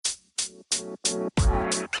Good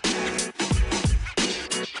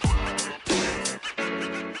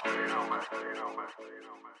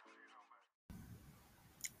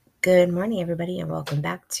morning, everybody, and welcome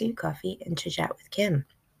back to Coffee and Chit Chat with Kim.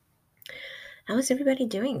 How is everybody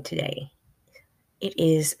doing today? It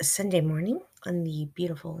is Sunday morning on the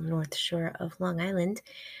beautiful North Shore of Long Island,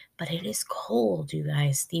 but it is cold, you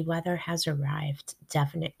guys. The weather has arrived,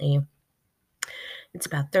 definitely. It's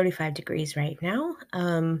about 35 degrees right now.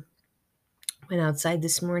 Went outside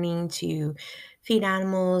this morning to feed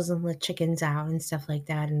animals and let chickens out and stuff like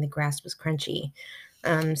that, and the grass was crunchy.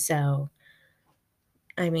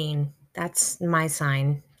 That's my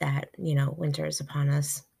sign that, winter is upon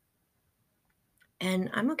us. And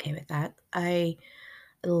I'm okay with that. I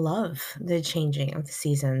love the changing of the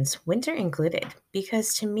seasons, winter included,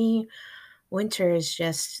 because to me, winter is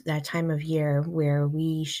just that time of year where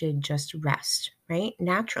we should just rest, right?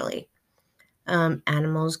 Naturally.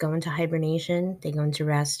 Animals go into hibernation, they go into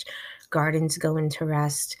rest, gardens go into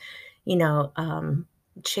rest, you know, um,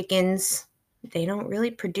 chickens, they don't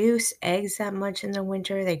really produce eggs that much in the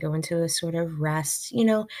winter. They go into a sort of rest.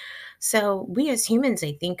 So we as humans,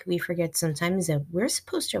 I think we forget sometimes that we're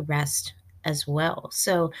supposed to rest as well.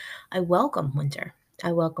 So I welcome winter.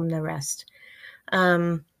 I welcome the rest.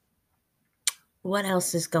 Um, what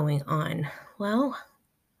else is going on? Well,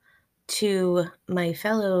 to my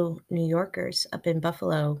fellow New Yorkers up in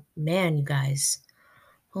Buffalo, man, you guys,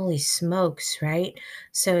 holy smokes, right?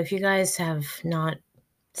 So if you guys have not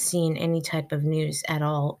seen any type of news at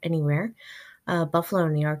all anywhere, Buffalo,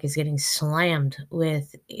 New York is getting slammed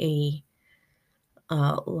with I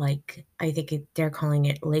think they're calling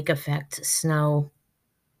it lake effect snow.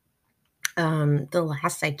 The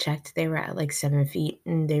last I checked, they were at like 7 feet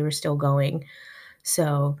and they were still going.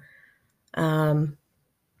 So, um,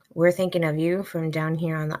 we're thinking of you from down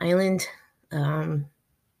here on the island.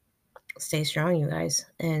 Stay strong, you guys.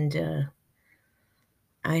 And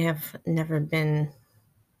I have never been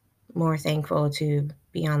more thankful to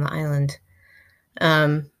be on the island.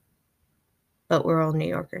 But we're all New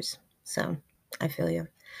Yorkers, so I feel you.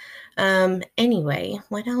 Anyway,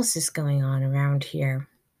 what else is going on around here?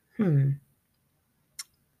 Not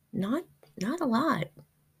not a lot.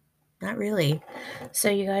 Not really. So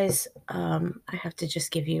you guys, I have to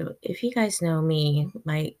just give you, if you guys know me,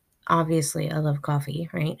 obviously I love coffee,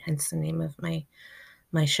 right? Hence the name of my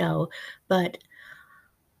show. But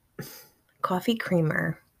coffee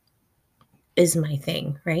creamer is my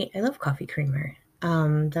thing, right? I love coffee creamer.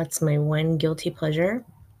 That's my one guilty pleasure.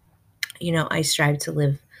 I strive to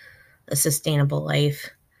live a sustainable life.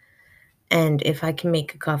 And if I can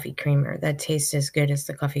make a coffee creamer that tastes as good as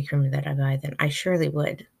the coffee creamer that I buy, then I surely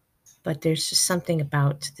would. But there's just something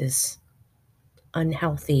about this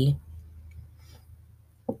unhealthy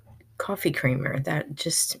coffee creamer that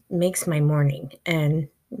just makes my morning. And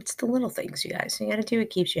it's the little things, you guys. You got to do what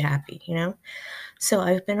keeps you happy. So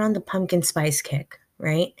I've been on the pumpkin spice kick,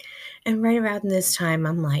 right? And right around this time,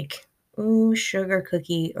 I'm like, ooh, sugar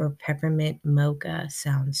cookie or peppermint mocha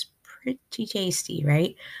sounds pretty tasty,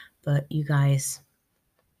 right? But you guys,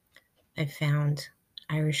 I found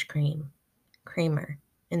Irish creamer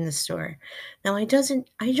in the store. Now I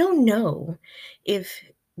don't know if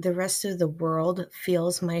the rest of the world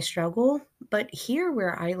feels my struggle, but here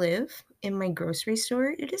where I live in my grocery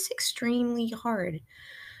store, it is extremely hard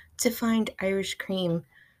to find Irish creamer.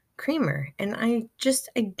 And I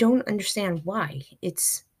don't understand why.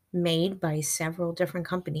 It's made by several different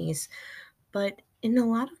companies, but in a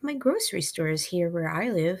lot of my grocery stores here where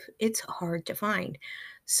I live, it's hard to find.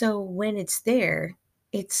 So when it's there,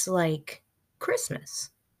 it's like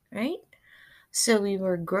Christmas, right? So we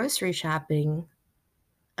were grocery shopping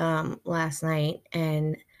last night,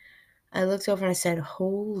 and I looked over and I said,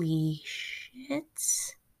 "Holy shit!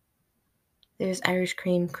 There's Irish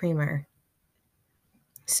creamer."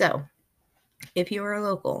 So if you are a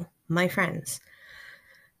local, my friends,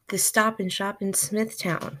 the Stop and Shop in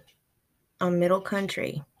Smithtown on Middle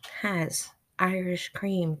Country has Irish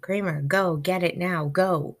creamer. Go get it now.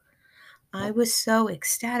 Go. I was so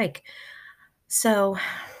ecstatic. So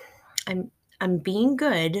I'm being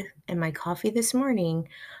good, and my coffee this morning,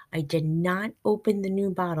 I did not open the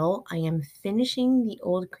new bottle. I am finishing the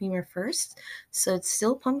old creamer first. So it's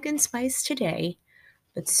still pumpkin spice today,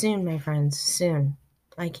 but soon, my friends, soon.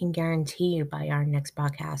 I can guarantee you by our next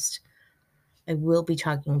podcast, I will be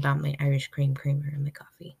talking about my Irish creamer in my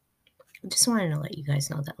coffee. I just wanted to let you guys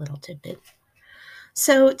know that little tidbit.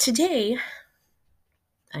 So today,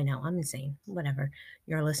 I know I'm insane. Whatever.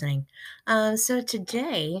 You're listening. So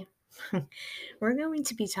today, We're going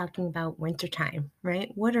to be talking about wintertime,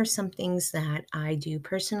 right? What are some things that I do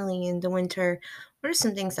personally in the winter? What are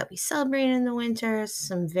some things that we celebrate in the winter?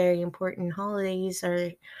 Some very important holidays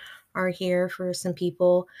are here for some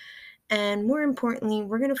people. And more importantly,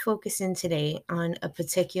 we're going to focus in today on a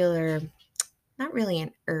particular, not really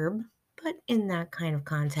an herb, but in that kind of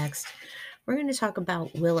context, we're going to talk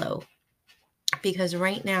about willow because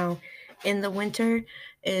right now in the winter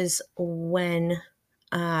is when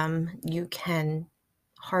you can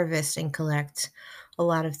harvest and collect a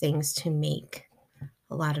lot of things to make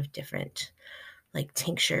a lot of different like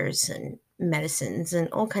tinctures and medicines and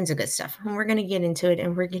all kinds of good stuff. And we're going to get into it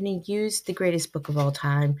and we're going to use the greatest book of all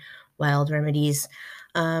time, Wild Remedies.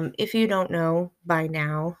 If you don't know by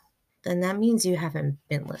now, then that means you haven't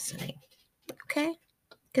been listening. Okay?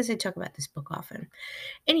 Because I talk about this book often.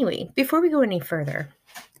 Anyway, before we go any further,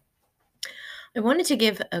 I wanted to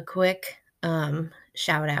give a quick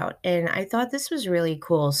shout out, and I thought this was really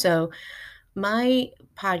cool. So, my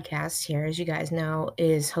podcast here, as you guys know,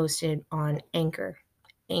 is hosted on Anchor.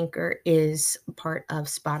 Anchor is part of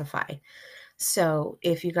Spotify. So,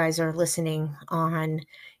 if you guys are listening on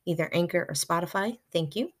either Anchor or Spotify,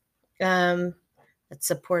 thank you. That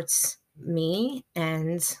supports me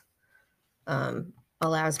and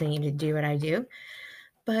allows me to do what I do.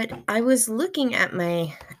 But I was looking at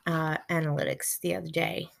my analytics the other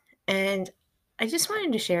day, and I just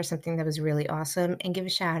wanted to share something that was really awesome and give a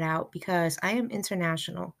shout out because I am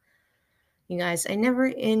international. You guys, I never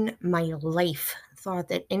in my life thought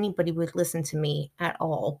that anybody would listen to me at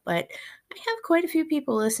all, but I have quite a few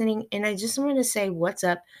people listening, and I just want to say what's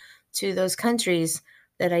up to those countries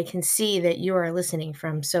that I can see that you are listening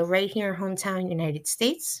from. So, right here, hometown, United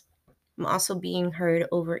States. I'm also being heard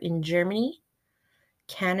over in Germany,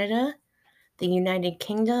 Canada, the United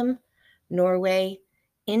Kingdom, Norway,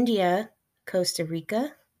 India, Costa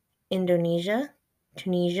Rica, Indonesia,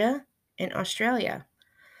 Tunisia, and Australia.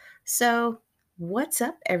 So, what's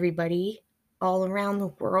up, everybody all around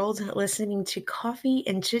the world listening to Coffee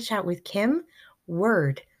and Chit Chat with Kim?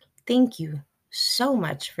 Word. Thank you so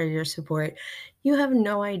much for your support. You have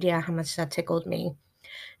no idea how much that tickled me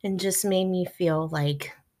and just made me feel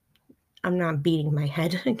like I'm not beating my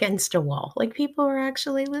head against a wall. Like people are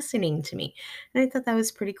actually listening to me. And I thought that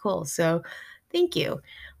was pretty cool. So thank you.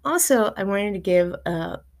 Also, I wanted to give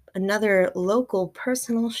another local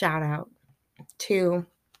personal shout out to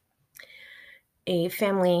a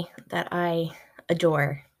family that I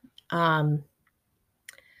adore. Um,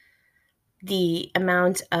 the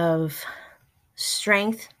amount of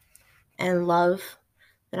strength and love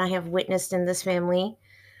that I have witnessed in this family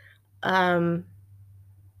um,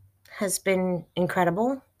 has been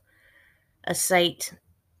incredible. A sight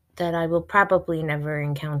that I will probably never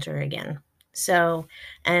encounter again. So,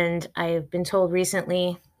 and I've been told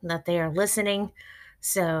recently that they are listening.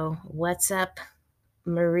 So, what's up,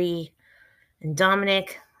 Marie and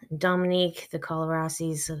Dominic, Dominique, the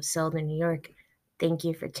Colorasis of Selden, New York? Thank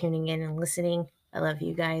you for tuning in and listening. I love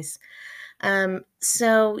you guys.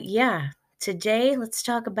 So, yeah, today let's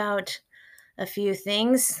talk about a few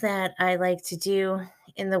things that I like to do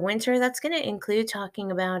in the winter. That's going to include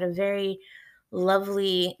talking about a very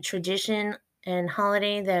lovely tradition and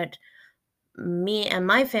holiday that me and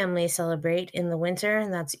my family celebrate in the winter,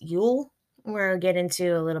 and that's Yule. We'll get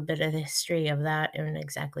into a little bit of the history of that and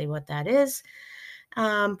exactly what that is.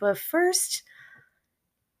 But first,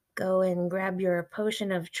 go and grab your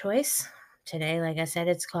potion of choice. Today, like I said,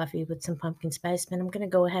 it's coffee with some pumpkin spice, but I'm going to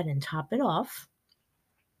go ahead and top it off.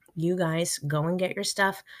 You guys go and get your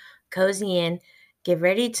stuff, cozy in, get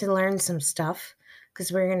ready to learn some stuff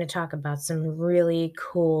because we're going to talk about some really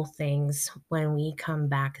cool things when we come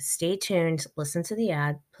back. Stay tuned, listen to the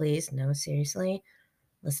ad, please. No, seriously,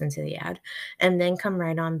 listen to the ad, and then come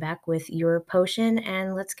right on back with your potion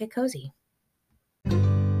and let's get cozy.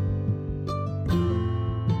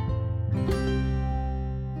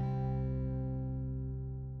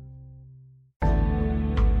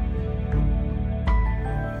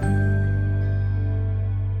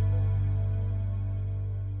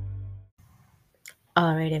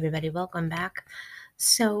 All right, everybody, welcome back.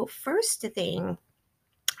 So, first thing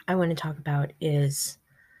I want to talk about is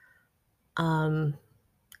I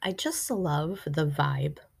just love the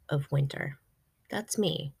vibe of winter. That's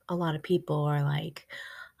me. A lot of people are like,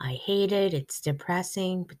 I hate it, it's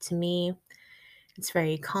depressing, but to me, it's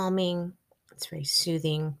very calming, it's very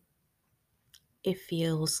soothing. It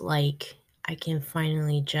feels like I can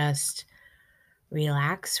finally just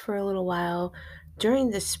relax for a little while.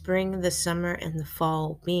 During the spring, the summer, and the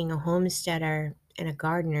fall, being a homesteader and a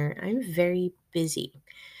gardener, I'm very busy.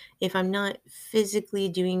 If I'm not physically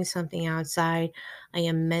doing something outside, I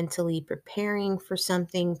am mentally preparing for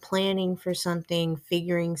something, planning for something,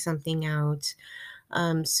 figuring something out.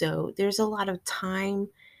 So there's a lot of time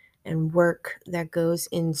and work that goes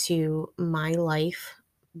into my life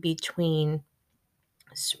between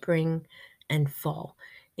spring and fall.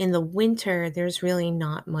 In the winter, there's really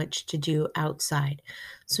not much to do outside.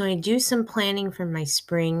 So I do some planning for my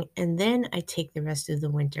spring, and then I take the rest of the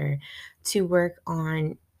winter to work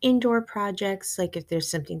on indoor projects, like if there's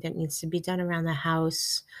something that needs to be done around the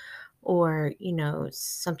house, or,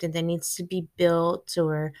 something that needs to be built,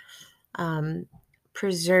 or um,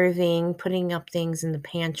 preserving, putting up things in the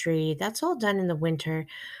pantry. That's all done in the winter,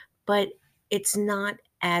 but it's not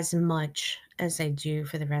as much as I do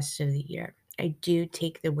for the rest of the year. I do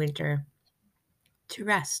take the winter to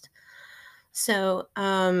rest. So,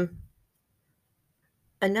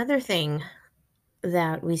 another thing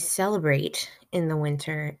that we celebrate in the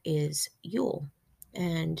winter is Yule,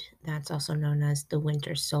 and that's also known as the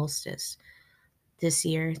winter solstice. This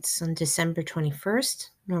year it's on December 21st.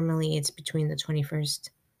 Normally it's between the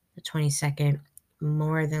 21st, the 22nd.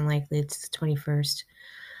 More than likely it's the 21st.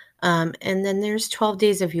 And then there's 12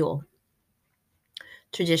 days of Yule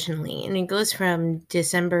traditionally, and it goes from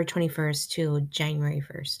December 21st to January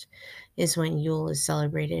 1st is when Yule is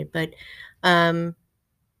celebrated. But um,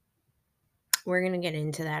 we're going to get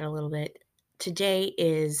into that a little bit. Today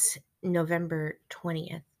is November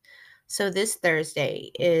 20th. So this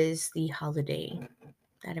Thursday is the holiday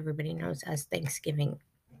that everybody knows as Thanksgiving.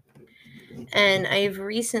 And I've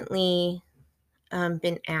recently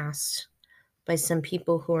been asked by some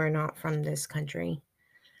people who are not from this country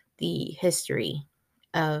the history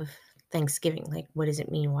of Thanksgiving. Like, what does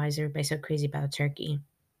it mean? Why is everybody so crazy about turkey?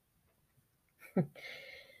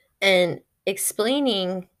 And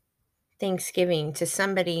explaining Thanksgiving to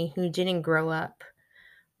somebody who didn't grow up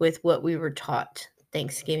with what we were taught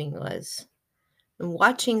Thanksgiving was, and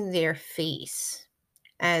watching their face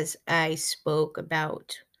as I spoke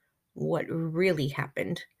about what really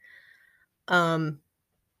happened, um,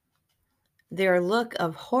 their look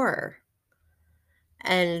of horror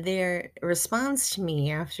and their response to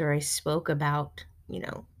me after I spoke about,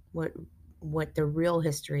 what the real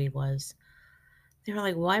history was. They were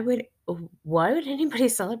like, why would anybody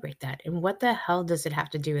celebrate that? And what the hell does it have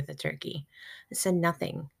to do with the turkey? I said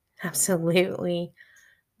nothing. Absolutely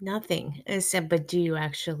nothing. I said, but do you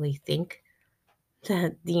actually think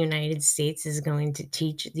that the United States is going to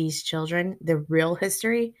teach these children the real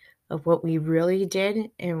history of what we really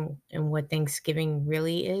did and what Thanksgiving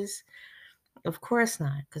really is? Of course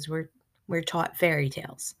not, because we're taught fairy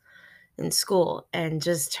tales in school. And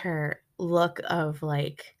just her look of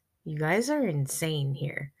like, you guys are insane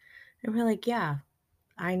here. And we're like, yeah,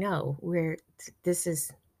 I know. This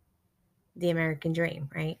is the American dream,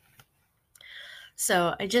 right?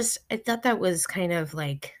 So I thought that was kind of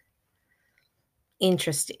like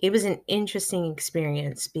interesting. It was an interesting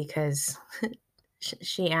experience because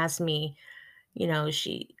she asked me,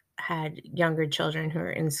 she had younger children who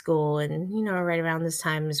are in school, and right around this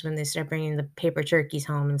time is when they start bringing the paper turkeys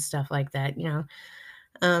home and stuff like that.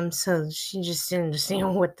 So she just didn't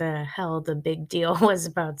understand what the hell the big deal was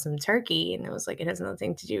about some turkey, and it was like it has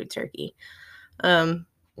nothing to do with turkey.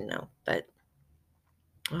 But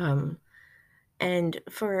um and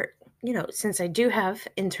for since I do have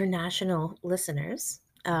international listeners,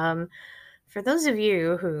 for those of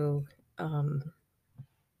you who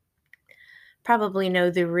probably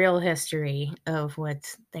know the real history of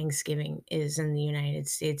what Thanksgiving is in the United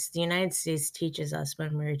States. The United States teaches us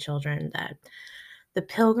when we were children that the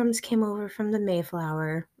pilgrims came over from the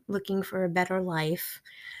Mayflower looking for a better life.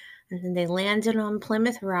 And then they landed on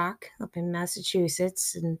Plymouth Rock up in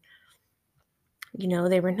Massachusetts. And,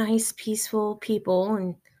 they were nice, peaceful people.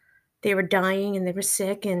 And they were dying and they were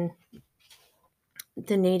sick. And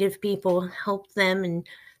the native people helped them and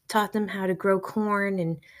taught them how to grow corn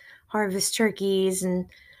and harvest turkeys. And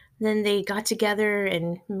then they got together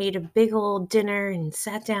and made a big old dinner and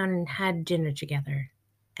sat down and had dinner together.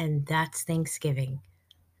 And that's Thanksgiving.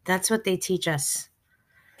 That's what they teach us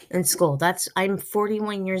in school. I'm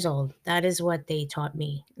 41 years old. That is what they taught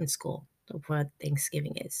me in school of what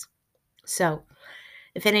Thanksgiving is. So,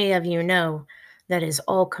 if any of you know, that is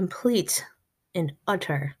all complete and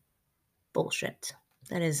utter bullshit.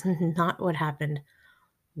 That is not what happened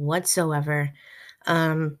whatsoever.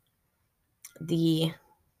 The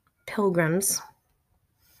pilgrims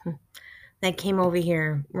that came over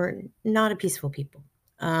here were not a peaceful people.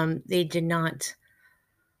 They did not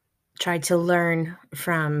try to learn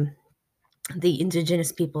from the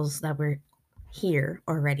indigenous peoples that were here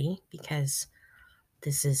already, because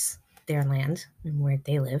this is their land and where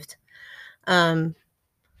they lived. Um,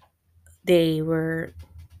 they were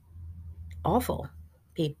awful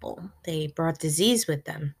people. They brought disease with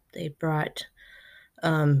them. They brought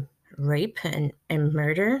um, rape and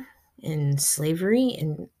murder and slavery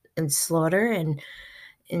and slaughter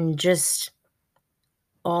and just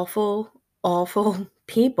awful, awful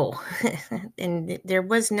people. And there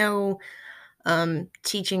was no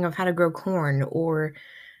teaching of how to grow corn or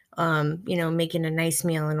making a nice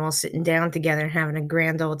meal and all sitting down together and having a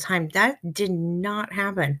grand old time. That did not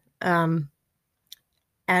happen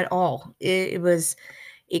at all.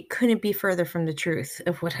 It couldn't be further from the truth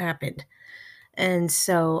of what happened. And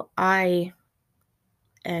so I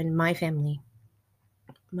and my family,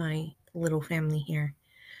 my little family here,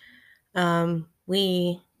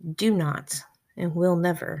 we do not and will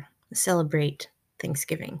never celebrate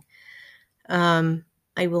Thanksgiving.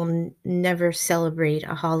 I will never celebrate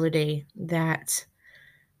a holiday that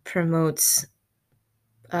promotes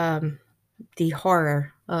the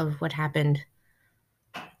horror of what happened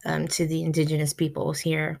to the indigenous peoples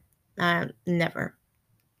here. Never.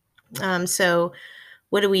 So,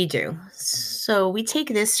 what do? So, we take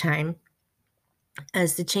this time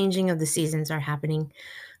as the changing of the seasons are happening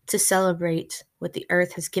to celebrate what the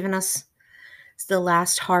earth has given us. It's the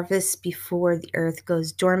last harvest before the earth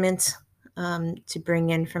goes dormant, to bring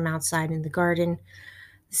in from outside in the garden.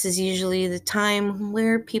 This is usually the time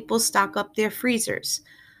where people stock up their freezers.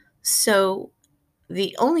 So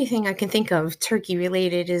the only thing I can think of turkey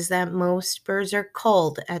related is that most birds are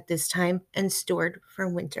culled at this time and stored for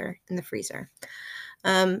winter in the freezer.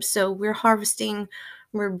 So we're harvesting,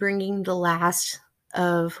 we're bringing the last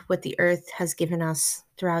of what the earth has given us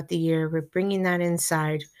throughout the year. We're bringing that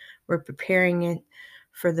inside. We're preparing it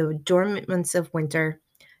for the dormant months of winter.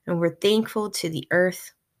 And we're thankful to the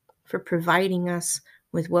earth for providing us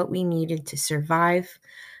with what we needed to survive,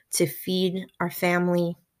 to feed our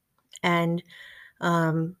family, and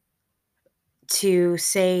to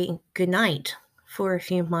say goodnight for a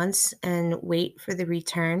few months and wait for the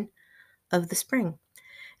return of the spring.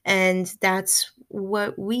 And that's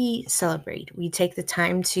what we celebrate. We take the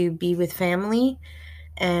time to be with family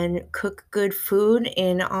and cook good food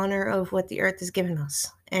in honor of what the earth has given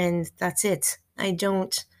us. And that's it. I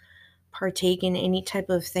don't partake in any type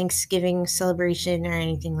of Thanksgiving celebration or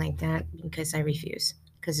anything like that because I refuse,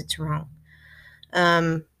 because it's wrong.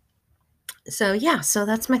 So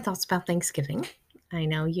that's my thoughts about Thanksgiving. I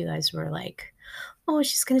know you guys were like, oh,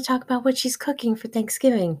 she's going to talk about what she's cooking for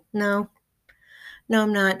Thanksgiving. No,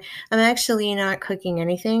 I'm not. I'm actually not cooking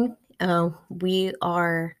anything. We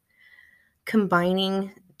are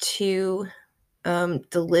combining two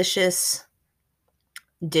delicious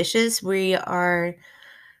dishes.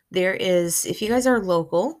 If you guys are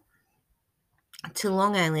local to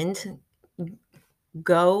Long Island,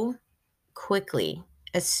 go quickly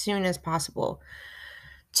as soon as possible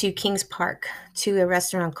to Kings Park to a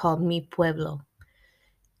restaurant called Mi Pueblo.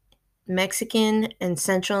 Mexican and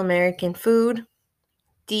Central American food,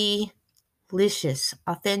 delicious,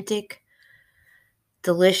 authentic,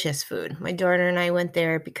 delicious food. My daughter and I went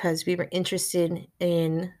there because we were interested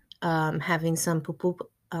in having some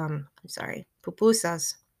pupusas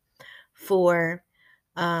for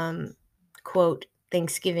quote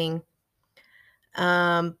Thanksgiving.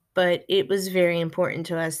 But it was very important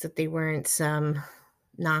to us that they weren't some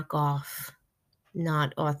knockoff,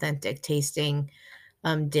 not authentic tasting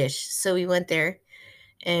dish. So we went there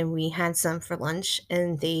and we had some for lunch,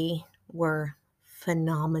 and they were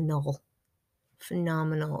phenomenal,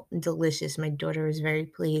 delicious. My daughter was very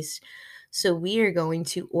pleased. So we are going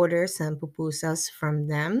to order some pupusas from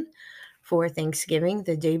them for Thanksgiving,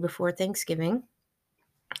 the day before Thanksgiving.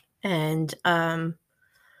 And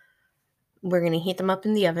we're going to heat them up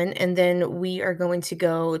in the oven. And then we are going to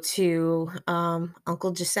go to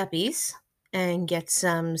Uncle Giuseppe's and get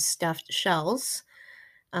some stuffed shells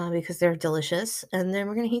because they're delicious. And then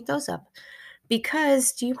we're going to heat those up.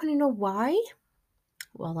 Because, do you want to know why?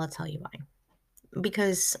 Well, I'll tell you why.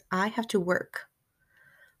 Because I have to work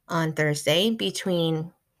on Thursday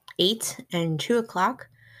between 8 and 2 o'clock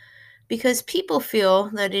because people feel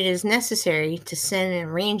that it is necessary to send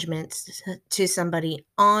arrangements to somebody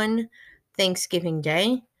on Thanksgiving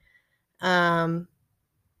Day. And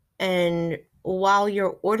while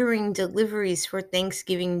you're ordering deliveries for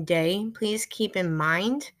Thanksgiving Day, please keep in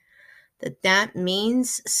mind that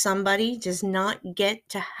means somebody does not get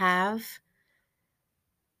to have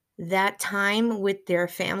that time with their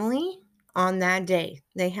family on that day.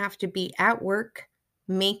 They have to be at work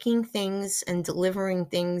making things and delivering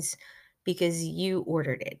things because you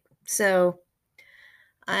ordered it. So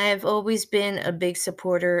I've always been a big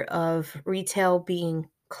supporter of retail being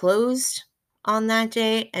closed on that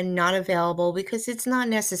day and not available because it's not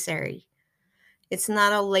necessary. It's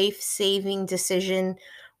not a life-saving decision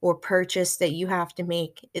or purchase that you have to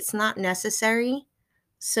make. It's not necessary,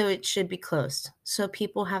 so it should be closed. So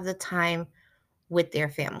people have the time with their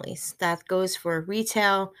families. That goes for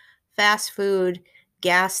retail, fast food,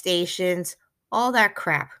 gas stations, all that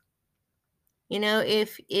crap.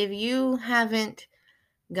 If you haven't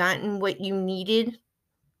gotten what you needed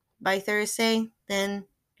by Thursday, then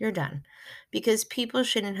you're done. Because people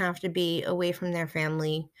shouldn't have to be away from their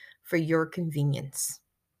family for your convenience.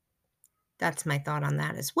 That's my thought on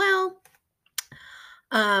that as well.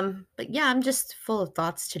 But yeah, I'm just full of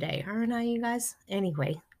thoughts today, aren't I, you guys?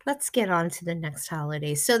 Anyway, let's get on to the next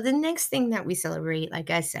holiday. So the next thing that we celebrate, like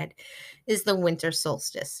I said, is the winter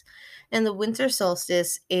solstice. And the winter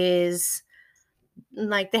solstice is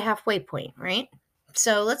like the halfway point, right?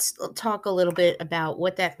 So let's talk a little bit about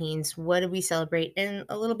what that means. What do we celebrate? And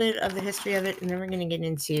a little bit of the history of it. And then we're going to get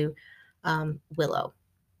into Willow.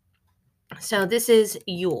 So this is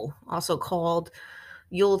Yule, also called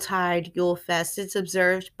Yuletide, Yule Fest. It's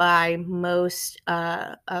observed by most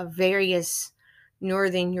various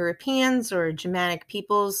Northern Europeans or Germanic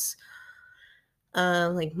peoples,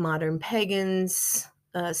 like modern pagans,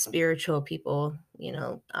 spiritual people.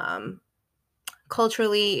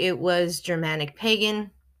 Culturally, it was Germanic pagan,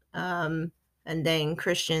 and then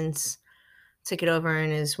Christians took it over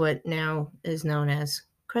and is what now is known as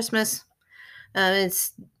Christmas.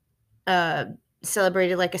 It's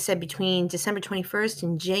celebrated, like I said, between December 21st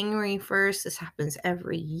and January 1st. This happens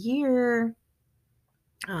every year.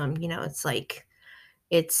 It's like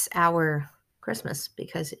it's our Christmas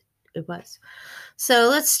because it was. So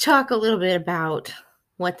let's talk a little bit about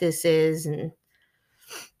what this is,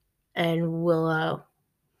 and we'll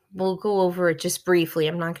go over it just briefly.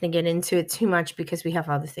 I'm not going to get into it too much because we have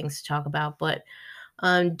other things to talk about, but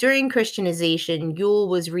during Christianization, Yule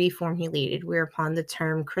was reformulated, whereupon the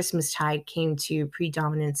term Christmastide came to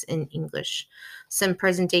predominance in English. Some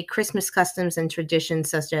present-day Christmas customs and traditions,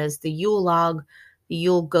 such as the Yule log, the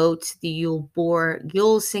Yule goat, the Yule boar,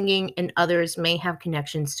 Yule singing, and others, may have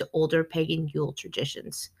connections to older pagan Yule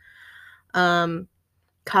traditions.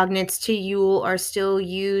 Cognates to Yule are still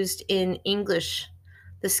used in English,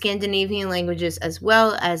 the Scandinavian languages, as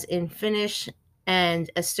well as in Finnish and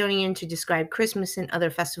Estonian to describe Christmas and other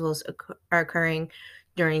festivals are occurring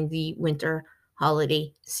during the winter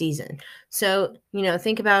holiday season. So,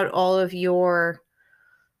 think about all of your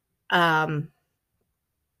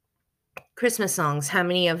Christmas songs. How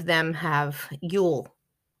many of them have Yule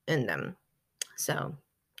in them? So,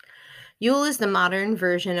 Yule is the modern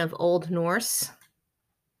version of Old Norse.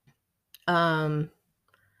 And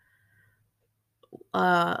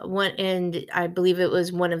I believe it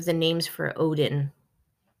was one of the names for Odin.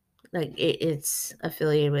 Like it's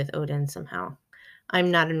affiliated with Odin somehow. I'm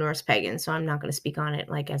not a Norse pagan, so I'm not going to speak on it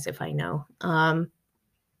like as if I know.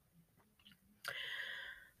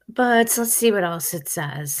 But let's see what else it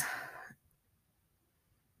says.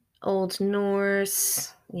 Old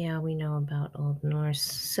Norse. Yeah, we know about Old Norse.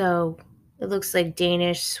 So it looks like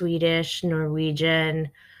Danish, Swedish, Norwegian,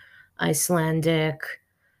 Icelandic,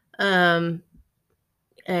 and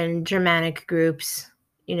Germanic groups.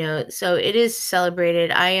 So it is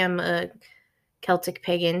celebrated. I am a Celtic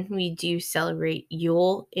pagan. We do celebrate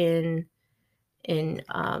Yule in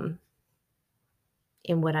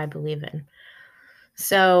what I believe in.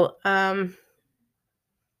 So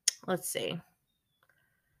let's see.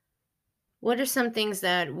 What are some things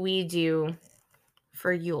that we do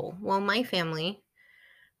for Yule? Well, my family,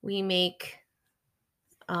 we make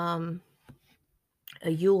a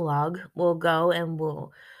Yule log. We'll go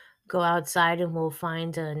outside and we'll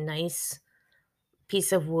find a nice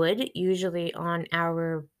piece of wood, usually on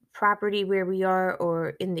our property where we are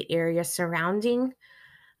or in the area surrounding.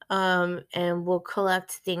 And we'll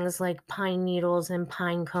collect things like pine needles and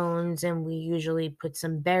pine cones, and we usually put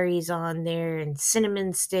some berries on there and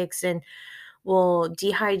cinnamon sticks, and we'll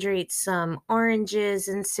dehydrate some oranges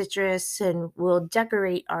and citrus, and we'll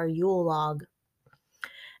decorate our Yule log.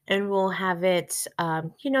 And we'll have it,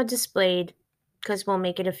 displayed, because we'll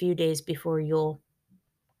make it a few days before Yule.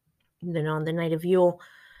 And then on the night of Yule,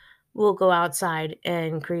 we'll go outside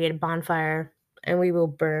and create a bonfire, and we will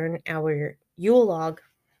burn our Yule log.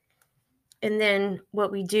 And then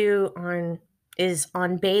what we do is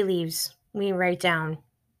on bay leaves, we write down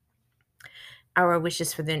our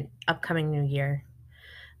wishes for the upcoming new year,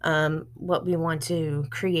 what we want to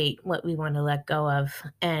create, what we want to let go of,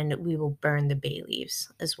 and we will burn the bay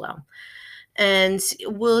leaves as well. And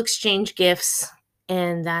we'll exchange gifts,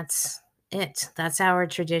 and that's it. That's our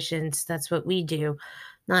traditions. That's what we do.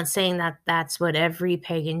 Not saying that that's what every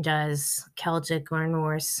pagan does, Celtic or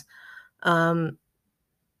Norse. Um,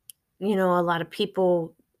 a lot of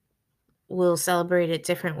people will celebrate it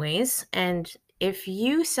different ways. And if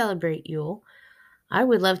you celebrate Yule, I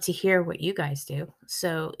would love to hear what you guys do.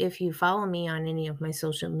 So if you follow me on any of my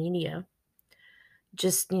social media,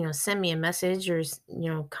 just, send me a message or,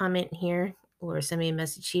 comment here or send me a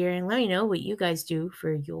message here and let me know what you guys do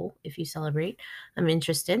for Yule if you celebrate. I'm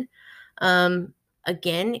interested.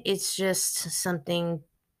 Again, it's just something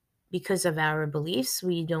because of our beliefs.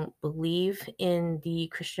 We don't believe in the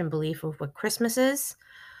Christian belief of what Christmas is.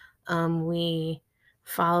 We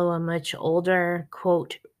follow a much older,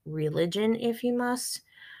 quote, religion, if you must.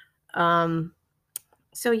 Um,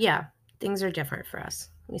 so yeah, things are different for us.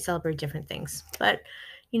 We celebrate different things. But,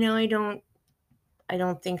 I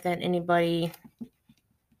don't think that anybody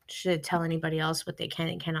should tell anybody else what they can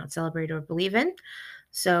and cannot celebrate or believe in.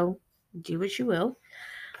 So do what you will.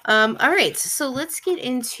 All right, so let's get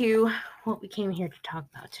into what we came here to talk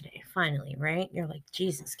about today. Finally, right? You're like,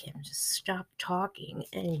 Jesus, Kim, just stop talking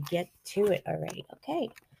and get to it already. Okay,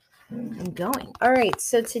 I'm going. All right,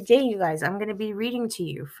 so today, you guys, I'm going to be reading to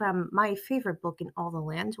you from my favorite book in all the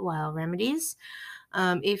land, Wild Remedies.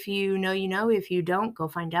 If you know, you know. If you don't, go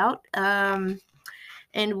find out. And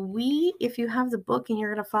if you have the book and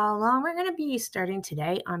you're going to follow along, we're going to be starting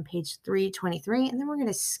today on page 323, and then we're going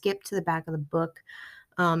to skip to the back of the book.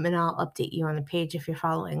 And I'll update you on the page if you're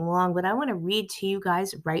following along. But I want to read to you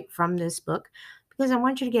guys right from this book because I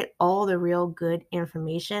want you to get all the real good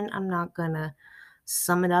information. I'm not going to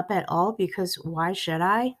sum it up at all because why should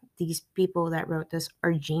I? These people that wrote this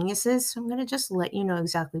are geniuses. So I'm going to just let you know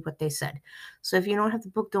exactly what they said. So if you don't have the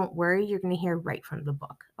book, don't worry. You're going to hear right from the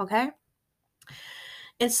book. Okay?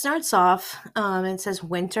 It starts off, it says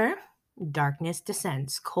winter. Darkness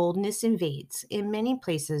descends, coldness invades. In many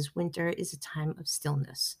places, winter is a time of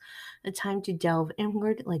stillness, a time to delve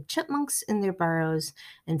inward like chipmunks in their burrows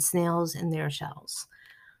and snails in their shells.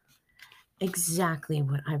 Exactly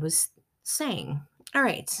what I was saying. All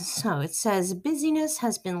right, so it says busyness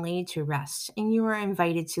has been laid to rest, and you are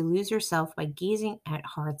invited to lose yourself by gazing at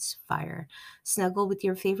hearth's fire. Snuggle with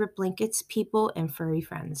your favorite blankets, people, and furry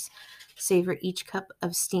friends. Savor each cup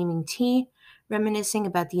of steaming tea, reminiscing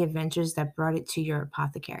about the adventures that brought it to your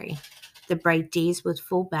apothecary. The bright days with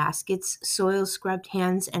full baskets, soil scrubbed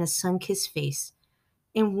hands, and a sun kissed face.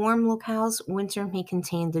 In warm locales, winter may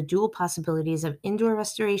contain the dual possibilities of indoor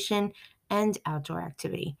restoration and outdoor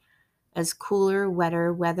activity. As cooler,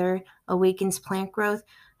 wetter weather awakens plant growth,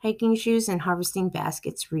 hiking shoes and harvesting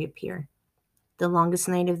baskets reappear. The longest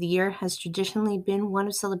night of the year has traditionally been one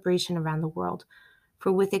of celebration around the world,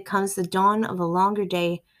 for with it comes the dawn of a longer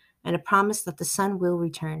day and a promise that the sun will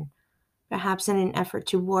return. Perhaps in an effort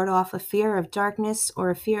to ward off a fear of darkness or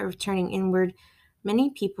a fear of turning inward, many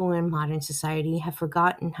people in modern society have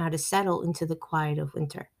forgotten how to settle into the quiet of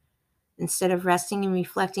winter. Instead of resting and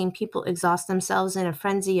reflecting, people exhaust themselves in a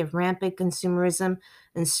frenzy of rampant consumerism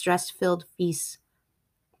and stress-filled feasts.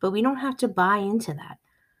 But we don't have to buy into that.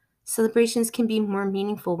 Celebrations can be more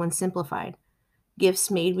meaningful when simplified.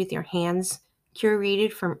 Gifts made with your hands,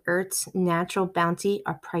 curated from Earth's natural bounty,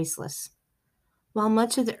 are priceless. While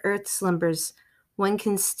much of the earth slumbers, one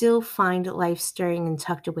can still find life stirring in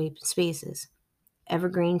tucked away spaces.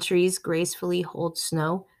 Evergreen trees gracefully hold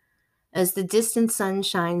snow. As the distant sun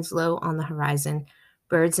shines low on the horizon,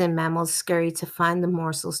 birds and mammals scurry to find the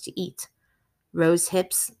morsels to eat. Rose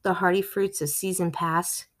hips, the hardy fruits of season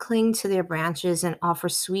past, cling to their branches and offer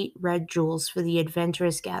sweet red jewels for the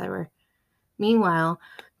adventurous gatherer. Meanwhile,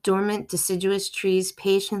 dormant, deciduous trees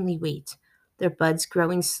patiently wait, their buds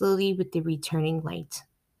growing slowly with the returning light.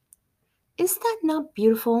 Is that not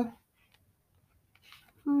beautiful?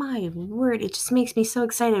 My word, it just makes me so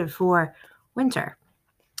excited for winter.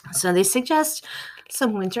 So they suggest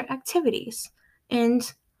some winter activities,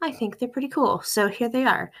 and I think they're pretty cool. So here they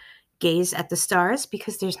are. Gaze at the stars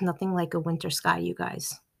because there's nothing like a winter sky, you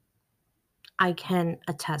guys. I can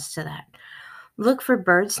attest to that. Look for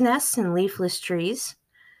birds' nests and leafless trees.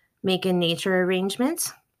 Make a nature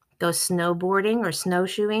arrangement. Go snowboarding or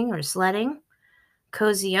snowshoeing or sledding.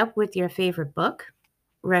 Cozy up with your favorite book.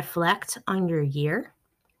 Reflect on your year.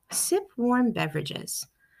 Sip warm beverages.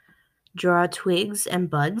 Draw twigs and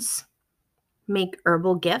buds. Make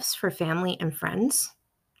herbal gifts for family and friends.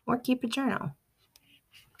 Or keep a journal.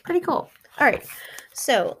 Pretty cool. All right.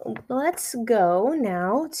 So let's go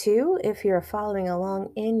now to, if you're following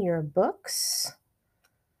along in your books,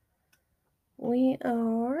 we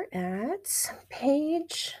are at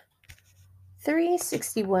page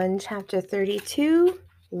 361, chapter 32,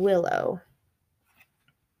 Willow.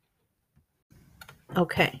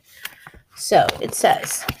 Okay. So it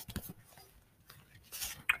says,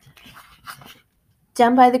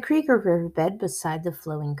 down by the creek or riverbed beside the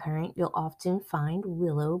flowing current, you'll often find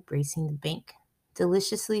Willow bracing the bank,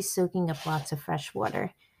 deliciously soaking up lots of fresh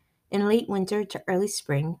water. In late winter to early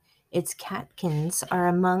spring, its catkins are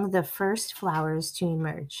among the first flowers to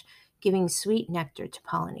emerge, giving sweet nectar to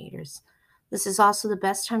pollinators. This is also the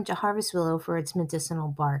best time to harvest willow for its medicinal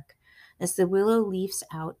bark. As the willow leaves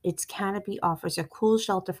out, its canopy offers a cool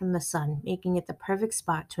shelter from the sun, making it the perfect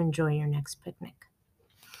spot to enjoy your next picnic.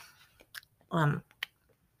 Um,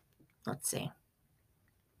 let's see.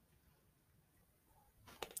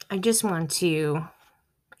 I just want to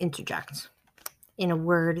interject in a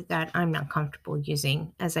word that I'm not comfortable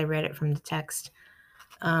using as I read it from the text.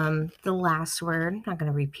 The last word, I'm not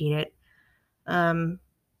going to repeat it.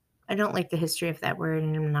 I don't like the history of that word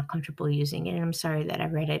and I'm not comfortable using it. And I'm sorry that I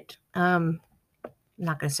read it. I'm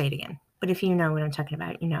not going to say it again. But if you know what I'm talking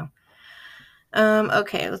about, you know.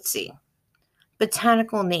 Okay, let's see.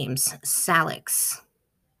 Botanical names, Salix.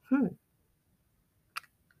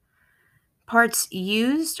 Parts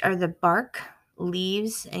used are the bark,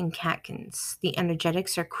 leaves, and catkins. The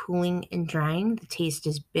energetics are cooling and drying. The taste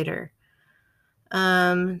is bitter.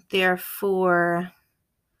 Therefore,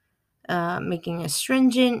 making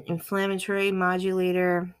astringent, inflammatory,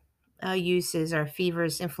 modulator. Uses are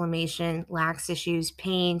fevers, inflammation, lax issues,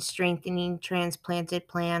 pain, strengthening, transplanted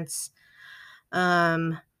plants.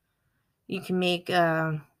 You can make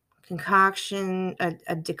a concoction,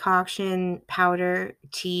 a decoction, powder,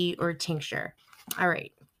 tea, or tincture. All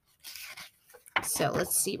right. So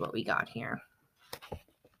let's see what we got here.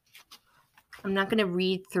 I'm not going to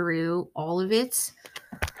read through all of it,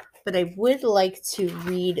 but I would like to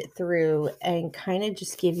read through and kind of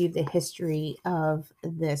just give you the history of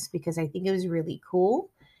this because I think it was really cool.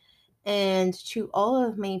 And to all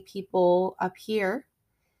of my people up here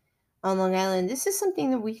on Long Island, this is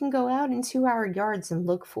something that we can go out into our yards and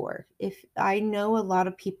look for. If I know a lot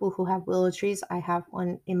of people who have willow trees, I have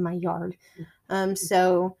one in my yard.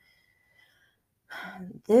 So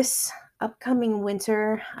this upcoming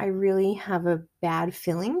winter, I really have a bad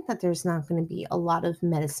feeling that there's not going to be a lot of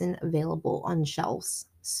medicine available on shelves.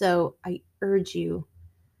 So I urge you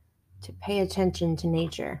to pay attention to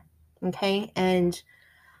nature. Okay. And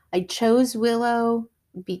I chose willow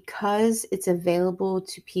because it's available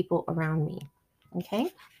to people around me.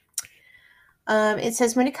 Okay. It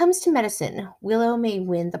says, when it comes to medicine, willow may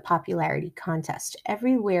win the popularity contest.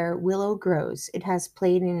 Everywhere willow grows, it has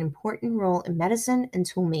played an important role in medicine and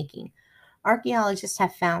tool making. Archaeologists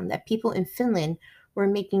have found that people in Finland were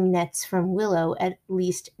making nets from willow at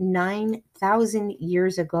least 9,000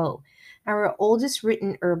 years ago. Our oldest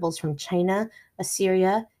written herbals from China,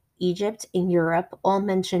 Assyria, Egypt, and Europe all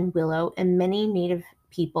mention willow, and many native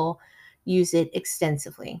people use it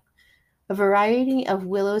extensively. A variety of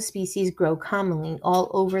willow species grow commonly all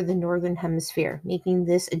over the northern hemisphere, making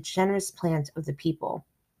this a generous plant of the people.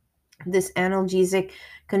 This analgesic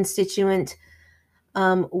constituent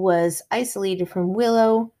was isolated from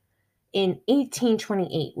willow in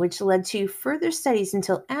 1828, which led to further studies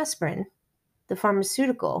until aspirin, the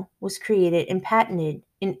pharmaceutical, was created and patented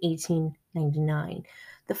in 1899.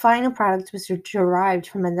 The final product was derived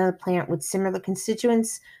from another plant with similar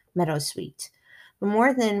constituents, meadowsweet. But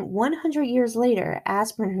more than 100 years later,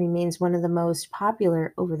 aspirin remains one of the most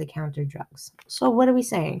popular over-the-counter drugs. So what are we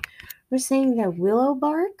saying? We're saying that willow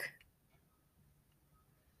bark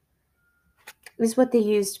is what they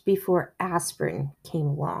used before aspirin came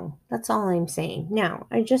along. That's all I'm saying. Now,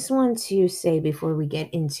 I just want to say before we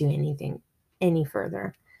get into anything any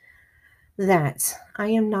further that I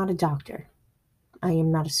am not a doctor. I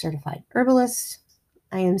am not a certified herbalist.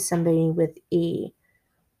 I am somebody with a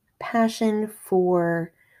passion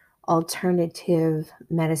for alternative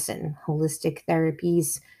medicine, holistic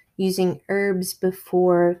therapies, using herbs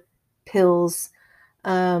before pills.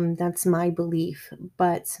 That's my belief.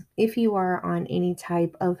 But if you are on any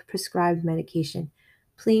type of prescribed medication,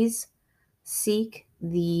 please seek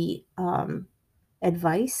the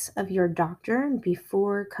advice of your doctor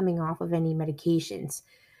before coming off of any medications.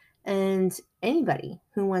 And anybody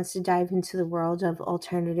who wants to dive into the world of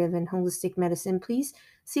alternative and holistic medicine, please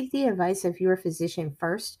seek the advice of your physician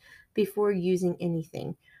first before using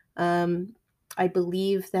anything. I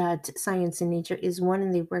believe that science and nature is one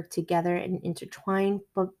and they work together and intertwine,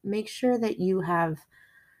 but make sure that you have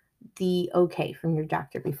the okay from your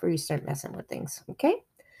doctor before you start messing with things. Okay?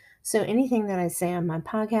 So anything that I say on my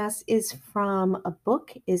podcast is from a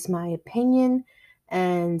book, is my opinion,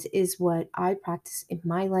 and is what I practice in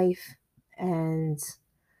my life, and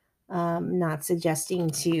not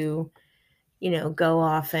suggesting to go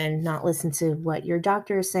off and not listen to what your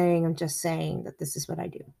doctor is saying. I'm just saying that this is what I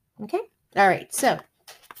do. Okay? All right. So,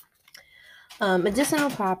 medicinal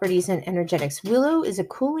properties and energetics. Willow is a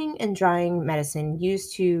cooling and drying medicine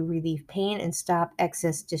used to relieve pain and stop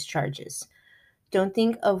excess discharges. Don't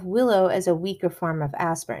think of willow as a weaker form of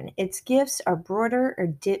aspirin. Its gifts are broader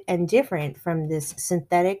and different from this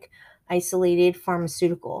synthetic, isolated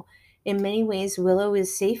pharmaceutical. In many ways, willow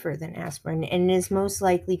is safer than aspirin and is most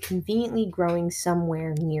likely conveniently growing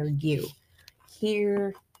somewhere near you.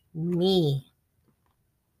 Hear me.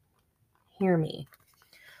 Hear me.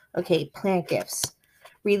 Okay, plant gifts.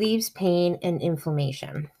 Relieves pain and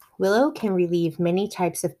inflammation. Willow can relieve many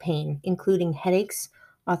types of pain, including headaches,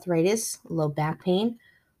 arthritis, low back pain,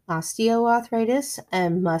 osteoarthritis,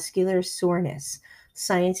 and muscular soreness.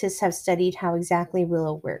 Scientists have studied how exactly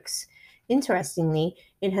willow works. Interestingly,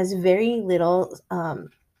 it has very little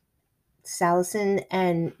salicin,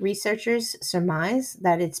 and researchers surmise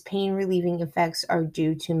that its pain relieving effects are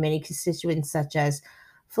due to many constituents such as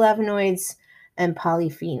flavonoids and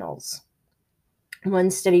polyphenols.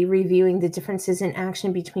 One study reviewing the differences in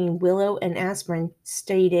action between willow and aspirin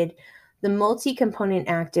stated the multi component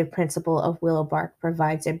active principle of willow bark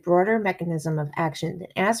provides a broader mechanism of action than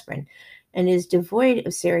aspirin and is devoid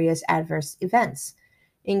of serious adverse events.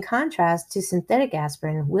 In contrast to synthetic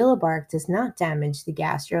aspirin, willow bark does not damage the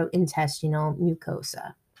gastrointestinal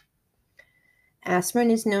mucosa.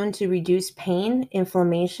 Aspirin is known to reduce pain,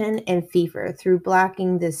 inflammation, and fever through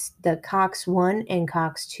blocking the COX-1 and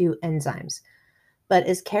COX-2 enzymes. But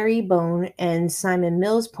as Kerry Bone and Simon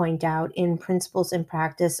Mills point out in Principles and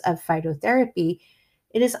Practice of Phytotherapy,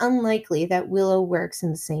 it is unlikely that willow works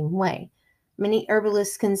in the same way. Many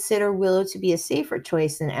herbalists consider willow to be a safer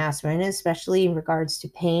choice than aspirin, especially in regards to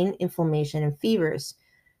pain, inflammation, and fevers.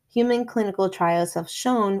 Human clinical trials have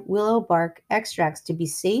shown willow bark extracts to be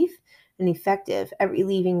safe and effective at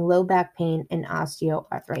relieving low back pain and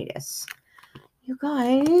osteoarthritis. You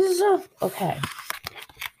guys, okay.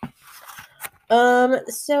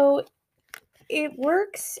 So it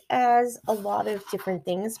works as a lot of different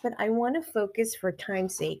things, but I want to focus for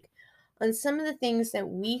time's sake on some of the things that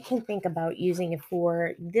we can think about using it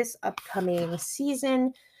for this upcoming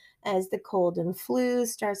season as the cold and flu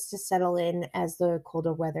starts to settle in as the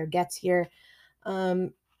colder weather gets here.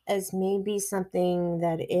 As maybe something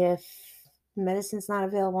that if medicine's not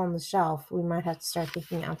available on the shelf, we might have to start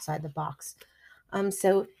thinking outside the box.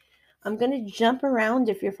 So I'm going to jump around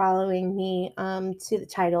if you're following me to the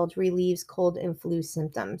titled Relieves Cold and Flu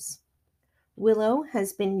Symptoms. Willow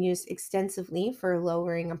has been used extensively for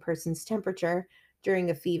lowering a person's temperature during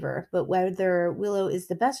a fever, but whether willow is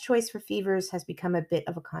the best choice for fevers has become a bit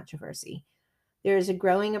of a controversy. There is a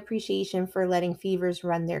growing appreciation for letting fevers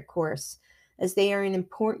run their course, as they are an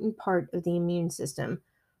important part of the immune system.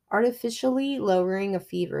 Artificially lowering a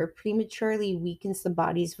fever prematurely weakens the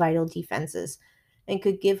body's vital defenses and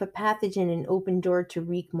could give a pathogen an open door to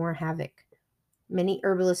wreak more havoc. Many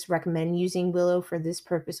herbalists recommend using willow for this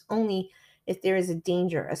purpose only if there is a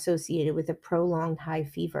danger associated with a prolonged high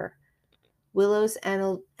fever. Willow's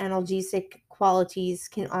analgesic qualities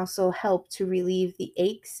can also help to relieve the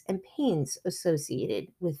aches and pains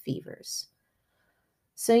associated with fevers.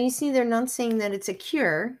 So you see, they're not saying that it's a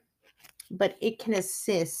cure, but it can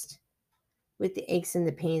assist with the aches and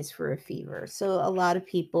the pains for a fever. So a lot of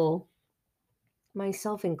people,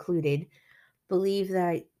 myself included, believe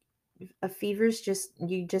that a fever's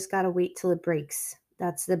you just got to wait till it breaks.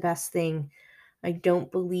 That's the best thing. I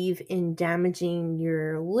don't believe in damaging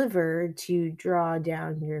your liver to draw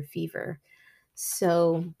down your fever.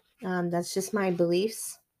 So that's just my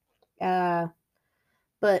beliefs.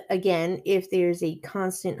 But again, if there's a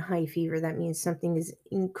constant high fever, that means something is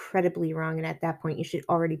incredibly wrong. And at that point, you should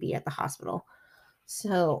already be at the hospital.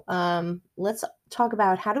 So let's talk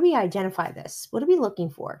about how do we identify this? What are we looking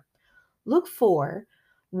for? Look for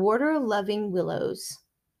water-loving willows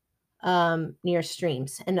near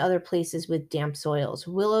streams and other places with damp soils.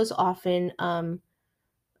 Willows often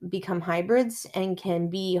become hybrids and can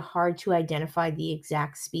be hard to identify the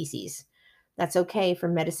exact species. That's okay for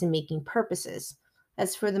medicine making purposes.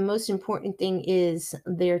 As for the most important thing is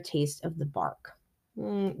their taste of the bark,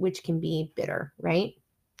 which can be bitter, right?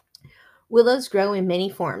 Willows grow in many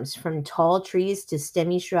forms, from tall trees to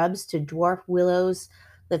stemmy shrubs to dwarf willows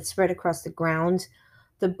that spread across the ground.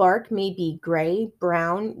 The bark may be gray,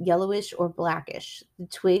 brown, yellowish, or blackish. The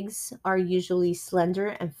twigs are usually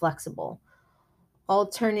slender and flexible.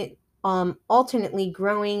 Alternately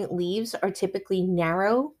growing leaves are typically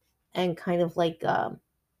narrow and kind of like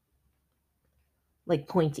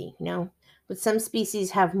pointy, but some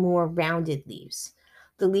species have more rounded leaves.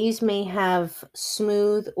 The leaves may have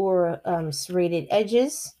smooth or serrated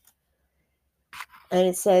edges. And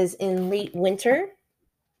it says in late winter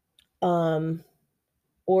um,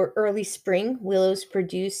 or early spring, willows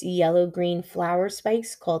produce yellow-green flower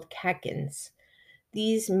spikes called catkins.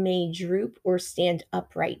 These may droop or stand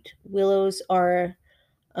upright. Willows are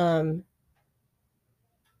um,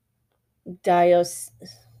 dios.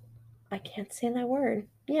 I can't say that word.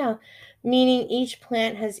 Yeah, meaning each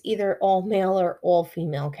plant has either all male or all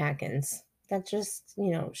female catkins. That just,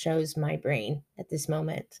 shows my brain at this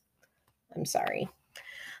moment. I'm sorry.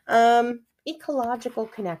 Ecological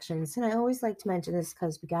connections, and I always like to mention this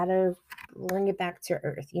because we gotta bring it back to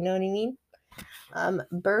Earth. You know what I mean?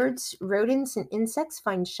 Birds, rodents, and insects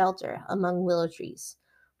find shelter among willow trees.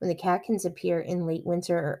 When the catkins appear in late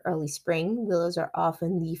winter or early spring, willows are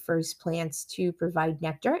often the first plants to provide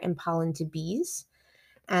nectar and pollen to bees.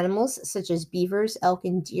 Animals such as beavers, elk,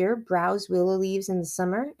 and deer browse willow leaves in the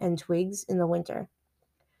summer and twigs in the winter.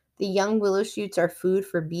 The young willow shoots are food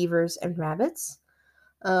for beavers and rabbits.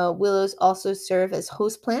 Willows also serve as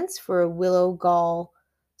host plants for willow gall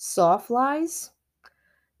sawflies,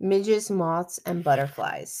 midges, moths, and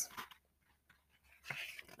butterflies.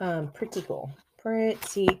 Pretty cool.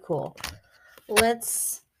 Pretty cool.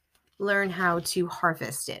 Let's learn how to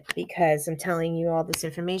harvest it because I'm telling you all this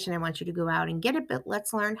information. I want you to go out and get it, but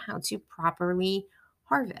let's learn how to properly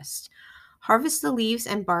harvest. Harvest the leaves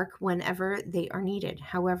and bark whenever they are needed.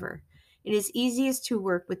 However, it is easiest to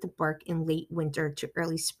work with the bark in late winter to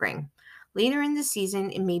early spring. Later in the season,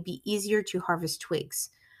 it may be easier to harvest twigs.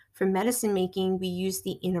 For medicine making, we use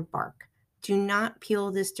the inner bark. Do not peel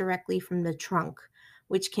this directly from the trunk,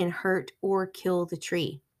 which can hurt or kill the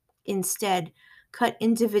tree. Instead, cut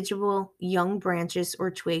individual young branches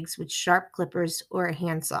or twigs with sharp clippers or a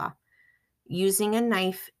handsaw. Using a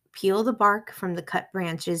knife, peel the bark from the cut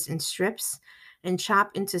branches in strips and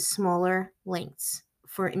chop into smaller lengths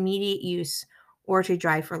for immediate use or to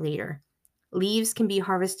dry for later. Leaves can be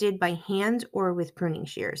harvested by hand or with pruning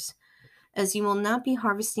shears. As you will not be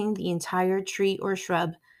harvesting the entire tree or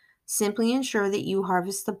shrub, simply ensure that you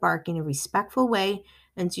harvest the bark in a respectful way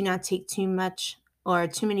and do not take too much or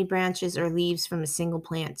too many branches or leaves from a single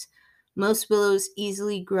plant. Most willows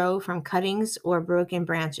easily grow from cuttings or broken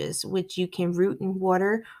branches, which you can root in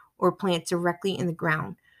water or plant directly in the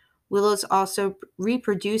ground. Willows also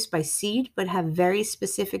reproduce by seed but have very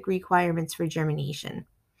specific requirements for germination.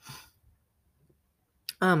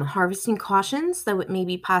 Harvesting cautions, though it may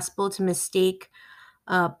be possible to mistake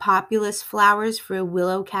populous flowers for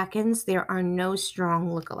willow catkins, there are no strong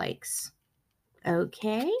lookalikes.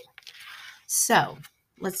 Okay, so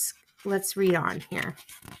let's read on here.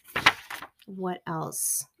 What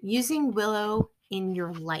else? Using willow in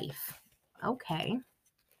your life. Okay,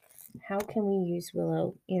 how can we use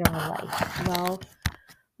willow in our life? Well,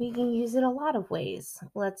 we can use it a lot of ways.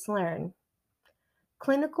 Let's learn.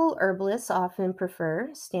 Clinical herbalists often prefer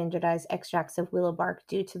standardized extracts of willow bark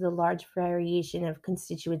due to the large variation of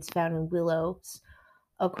constituents found in willows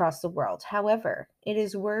across the world. However, it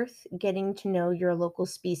is worth getting to know your local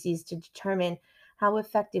species to determine how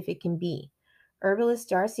effective it can be. Herbalist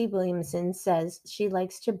Darcy Williamson says she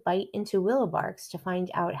likes to bite into willow barks to find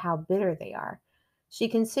out how bitter they are. She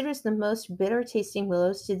considers the most bitter tasting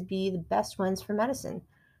willows to be the best ones for medicine.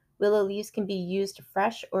 Willow leaves can be used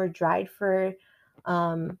fresh or dried for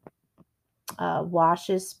um,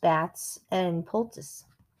 washes, baths, and poultice.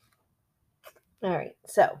 All right,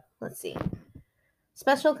 so let's see.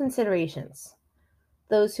 Special considerations.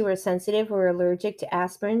 Those who are sensitive or allergic to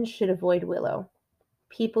aspirin should avoid willow.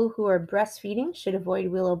 People who are breastfeeding should avoid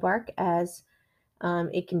willow bark as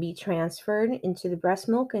it can be transferred into the breast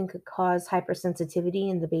milk and could cause hypersensitivity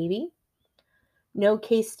in the baby. No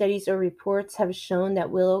case studies or reports have shown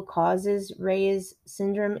that willow causes Reyes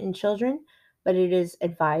syndrome in children, but it is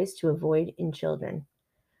advised to avoid in children.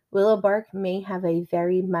 Willow bark may have a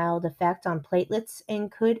very mild effect on platelets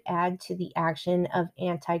and could add to the action of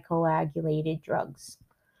anticoagulated drugs.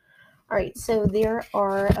 All right, so there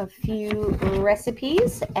are a few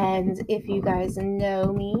recipes, and if you guys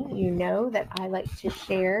know me, you know that I like to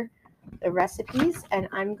share the recipes, and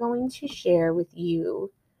I'm going to share with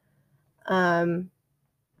you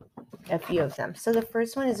a few of them. So the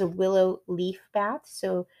first one is a willow leaf bath.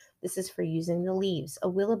 So this is for using the leaves. A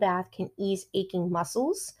willow bath can ease aching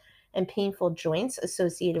muscles and painful joints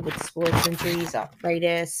associated with sports injuries,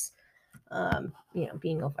 arthritis,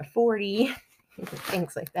 being over 40,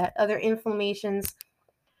 things like that. Other inflammations.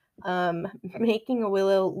 Making a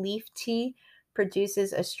willow leaf tea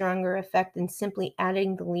produces a stronger effect than simply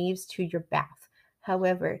adding the leaves to your bath.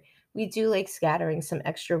 However, we do like scattering some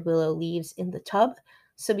extra willow leaves in the tub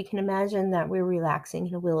So we can imagine that we're relaxing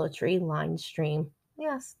in a willow tree lined stream.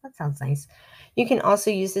 Yes, that sounds nice. You can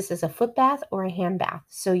also use this as a foot bath or a hand bath.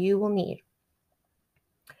 So you will need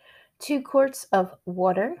 2 quarts of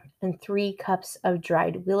water and 3 cups of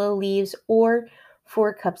dried willow leaves or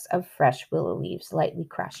 4 cups of fresh willow leaves, lightly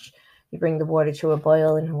crushed. You bring the water to a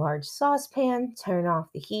boil in a large saucepan, turn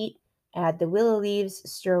off the heat, add the willow leaves,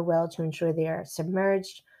 stir well to ensure they are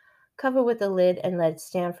submerged, cover with a lid and let it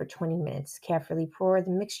stand for 20 minutes. Carefully pour the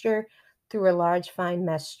mixture through a large fine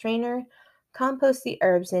mesh strainer. Compost the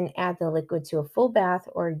herbs and add the liquid to a full bath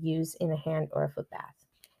or use in a hand or a foot bath.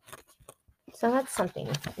 So that's something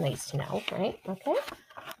nice to know, right? Okay.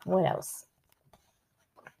 What else?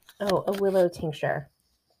 Oh, a willow tincture.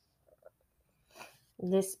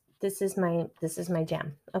 This is my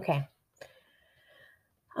jam. Okay.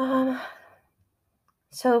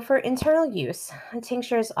 So for internal use, a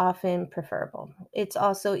tincture is often preferable. It's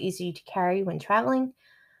also easy to carry when traveling.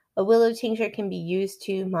 A willow tincture can be used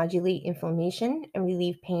to modulate inflammation and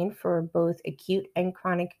relieve pain for both acute and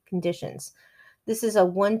chronic conditions. This is a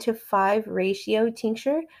 1-to-5 ratio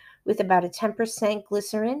tincture with about a 10%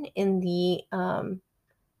 glycerin in the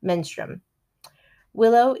menstruum.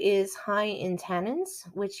 Willow is high in tannins,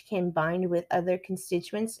 which can bind with other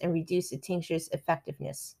constituents and reduce the tincture's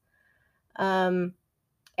effectiveness.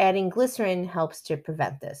 Adding glycerin helps to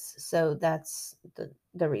prevent this. So that's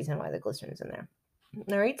the reason why the glycerin is in there.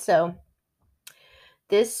 All right, so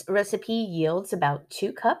this recipe yields about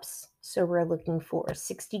 2 cups. So we're looking for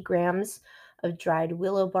 60 grams of dried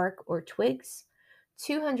willow bark or twigs,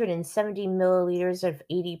 270 milliliters of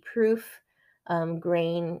 80 proof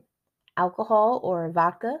grain alcohol or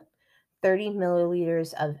vodka, 30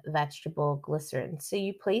 milliliters of vegetable glycerin. So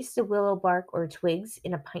you place the willow bark or twigs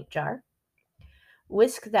in a pint jar.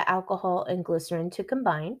 Whisk the alcohol and glycerin to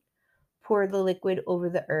combine. Pour the liquid over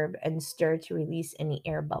the herb and stir to release any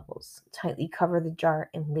air bubbles. Tightly cover the jar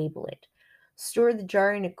and label it. Store the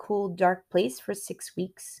jar in a cool, dark place for 6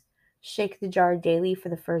 weeks. Shake the jar daily for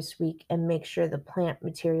the first week and make sure the plant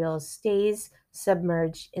material stays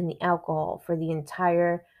submerged in the alcohol for the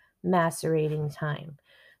entire macerating time.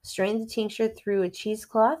 Strain the tincture through a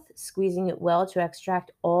cheesecloth, squeezing it well to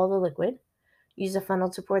extract all the liquid. Use a funnel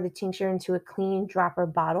to pour the tincture into a clean dropper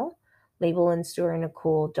bottle. Label and store in a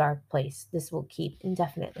cool, dark place. This will keep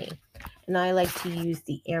indefinitely. And I like to use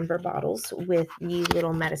the amber bottles with the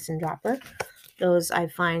little medicine dropper. Those I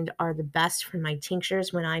find are the best for my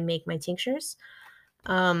tinctures when I make my tinctures.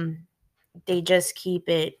 They just keep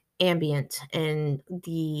it ambient and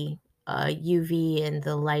the UV and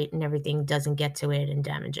the light and everything doesn't get to it and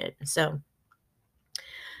damage it. So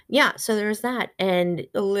yeah, so there's that. And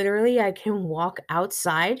literally, I can walk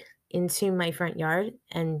outside into my front yard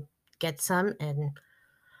and get some and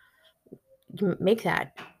make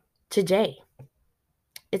that today.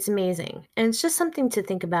 It's amazing. And it's just something to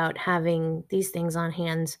think about having these things on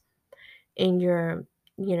hand in your,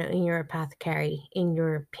 in your apothecary, in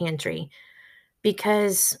your pantry,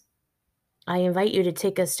 because I invite you to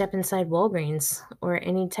take a step inside Walgreens or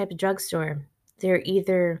any type of drugstore. They're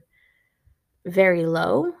either very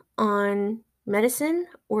low on medicine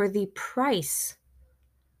or the price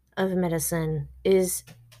of medicine is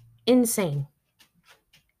insane.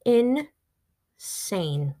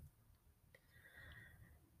 Insane.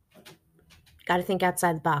 Got to think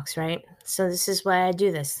outside the box, right? So this is why I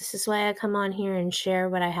do this. This is why I come on here and share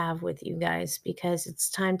what I have with you guys, because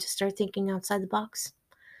it's time to start thinking outside the box.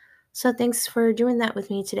 So thanks for doing that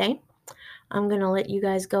with me today. I'm going to let you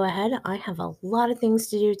guys go ahead. I have a lot of things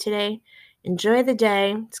to do today. Enjoy the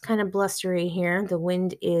day. It's kind of blustery here. The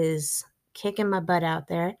wind is kicking my butt out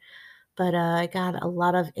there, but I got a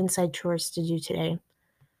lot of inside chores to do today.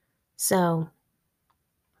 So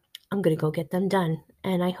I'm going to go get them done.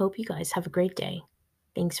 And I hope you guys have a great day.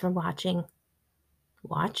 Thanks for watching.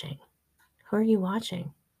 Watching? Who are you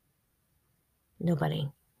watching? Nobody.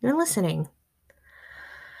 You're listening.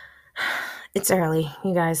 It's early,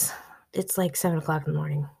 you guys. It's like 7 o'clock in the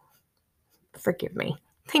morning. Forgive me.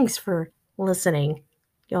 Thanks for listening.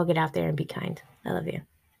 Y'all get out there and be kind. I love you.